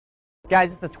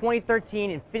Guys, it's the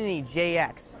 2013 Infiniti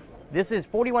JX. This is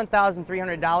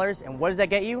 $41,300, and what does that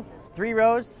get you? 3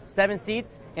 rows, 7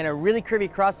 seats, and a really curvy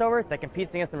crossover that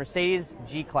competes against the Mercedes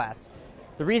G-Class.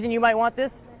 The reason you might want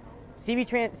this,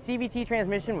 CVT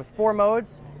transmission with 4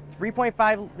 modes,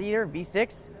 3.5-liter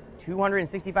V6,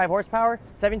 265 horsepower,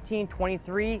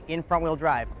 1723 in front-wheel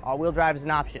drive. All-wheel drive is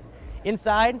an option.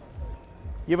 Inside,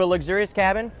 you have a luxurious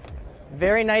cabin,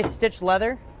 very nice stitched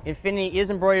leather. Infiniti is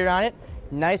embroidered on it.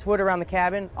 Nice wood around the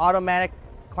cabin, automatic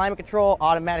climate control,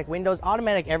 automatic windows,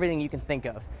 automatic everything you can think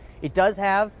of. It does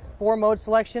have 4 mode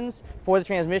selections for the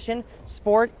transmission: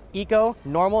 Sport, Eco,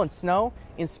 Normal, and Snow.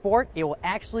 In Sport, it will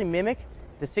actually mimic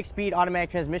the 6-speed automatic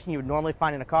transmission you would normally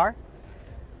find in a car.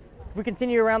 If we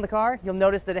continue around the car, you'll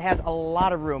notice that it has a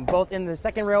lot of room, both in the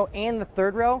 2nd row and the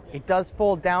 3rd row. It does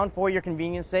fold down for your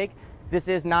convenience sake. This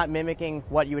is not mimicking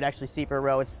what you would actually see for a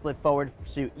row. It's slid forward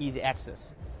to easy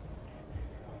access.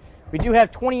 We do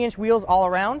have 20-inch wheels all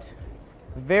around,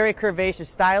 very curvaceous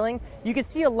styling. You can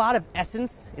see a lot of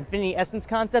Essence, Infiniti Essence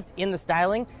concept in the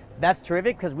styling. That's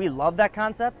terrific because we love that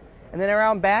concept. And then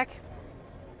around back,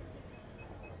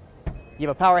 you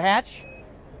have a power hatch.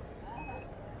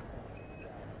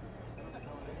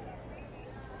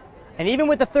 And even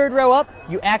with the 3rd row up,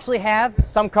 you actually have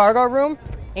some cargo room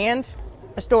and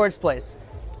a storage place.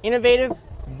 Innovative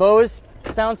Bose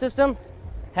sound system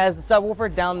has the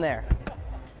subwoofer down there.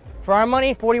 For our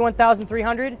money,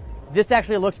 $41,300, this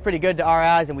actually looks pretty good to our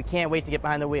eyes, and we can't wait to get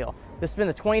behind the wheel. This has been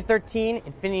the 2013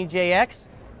 Infiniti JX,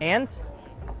 and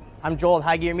I'm Joel at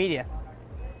High Gear Media.